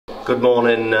Good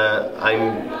morning,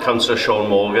 I'm Councillor Sean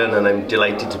Morgan and I'm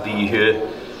delighted to be here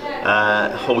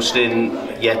hosting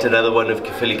yet another one of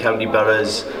Caerphilly County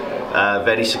Borough's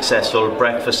very successful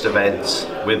breakfast events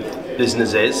with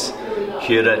businesses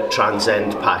here at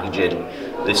Transcend Packaging.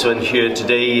 This one here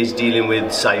today is dealing with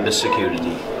cyber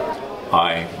security.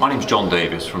 Hi, my name's John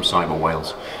Davies from Cyber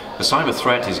Wales. The cyber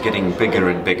threat is getting bigger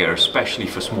and bigger, especially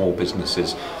for small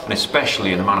businesses and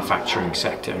especially in the manufacturing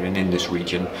sector and in this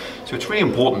region. So it's really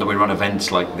important that we run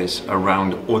events like this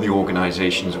around all the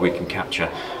organisations we can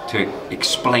capture to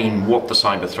explain what the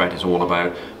cyber threat is all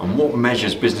about and what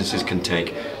measures businesses can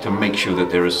take to make sure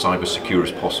that they're as cyber secure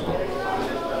as possible.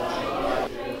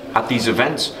 At these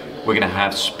events, we're going to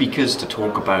have speakers to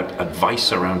talk about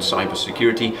advice around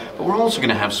cybersecurity, but we're also going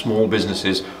to have small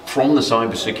businesses from the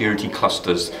cybersecurity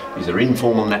clusters. These are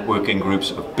informal networking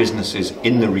groups of businesses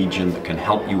in the region that can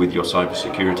help you with your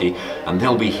cybersecurity, and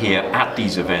they'll be here at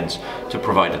these events to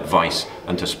provide advice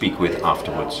and to speak with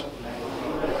afterwards.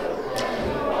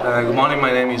 Good morning,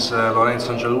 my name is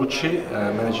Lorenzo Angelucci,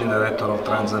 Managing Director of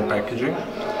Transcend Packaging.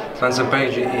 Transcend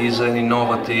Packaging is an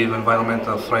innovative,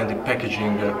 environmental friendly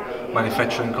packaging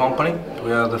manufacturing company.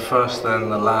 We are the first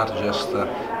and the largest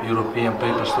European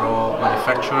paper straw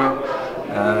manufacturer,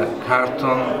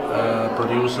 carton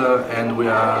producer, and we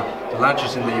are the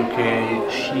largest in the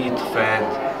UK sheet-fed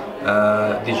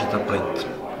digital print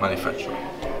manufacturer.